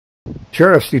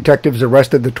Sheriff's detectives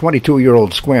arrested the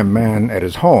 22-year-old Sequim man at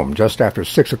his home just after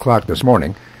 6 o'clock this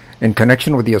morning in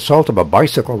connection with the assault of a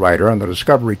bicycle rider on the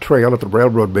Discovery Trail at the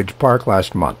Railroad Bridge Park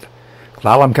last month.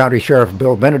 Clallam County Sheriff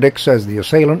Bill Benedict says the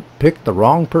assailant picked the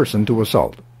wrong person to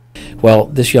assault. Well,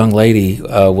 this young lady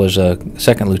was a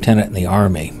second lieutenant in the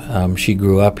Army. She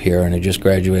grew up here and had just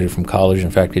graduated from college.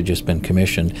 In fact, had just been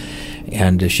commissioned.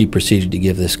 And she proceeded to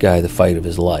give this guy the fight of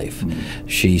his life.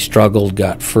 She struggled,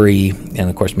 got free, and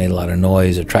of course made a lot of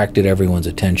noise, attracted everyone's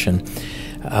attention,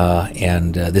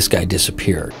 and this guy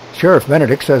disappeared. Sheriff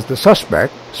Benedict says the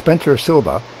suspect, Spencer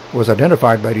Silva, was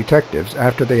identified by detectives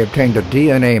after they obtained a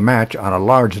DNA match on a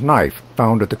large knife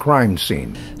found at the crime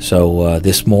scene. So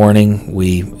this morning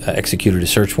we executed a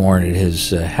search warrant at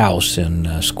his house in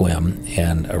Sequim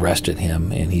and arrested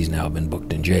him, and he's now been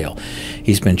booked in jail.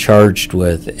 He's been charged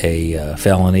with a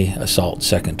felony, assault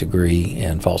second degree,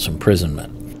 and false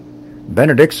imprisonment.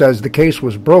 Benedict says the case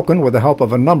was broken with the help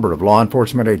of a number of law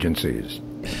enforcement agencies.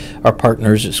 Our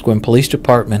partners at Sequim Police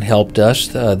Department helped us.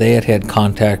 They had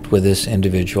contact with this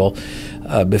individual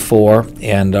before,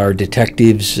 and our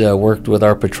detectives worked with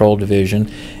our patrol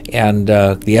division, and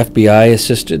the FBI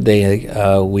assisted.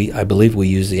 I believe we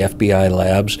used the FBI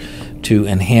labs to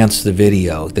enhance the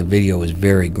video. The video is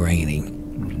very grainy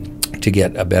to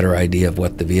get a better idea of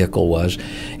what the vehicle was,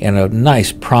 and a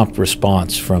nice prompt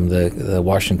response from the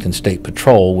Washington State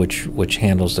Patrol, which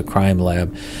handles the crime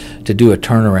lab, to do a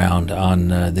turnaround on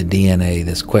the DNA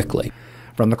this quickly.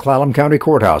 From the Clallam County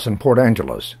Courthouse in Port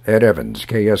Angeles, Ed Evans,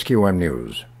 KSQM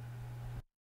News.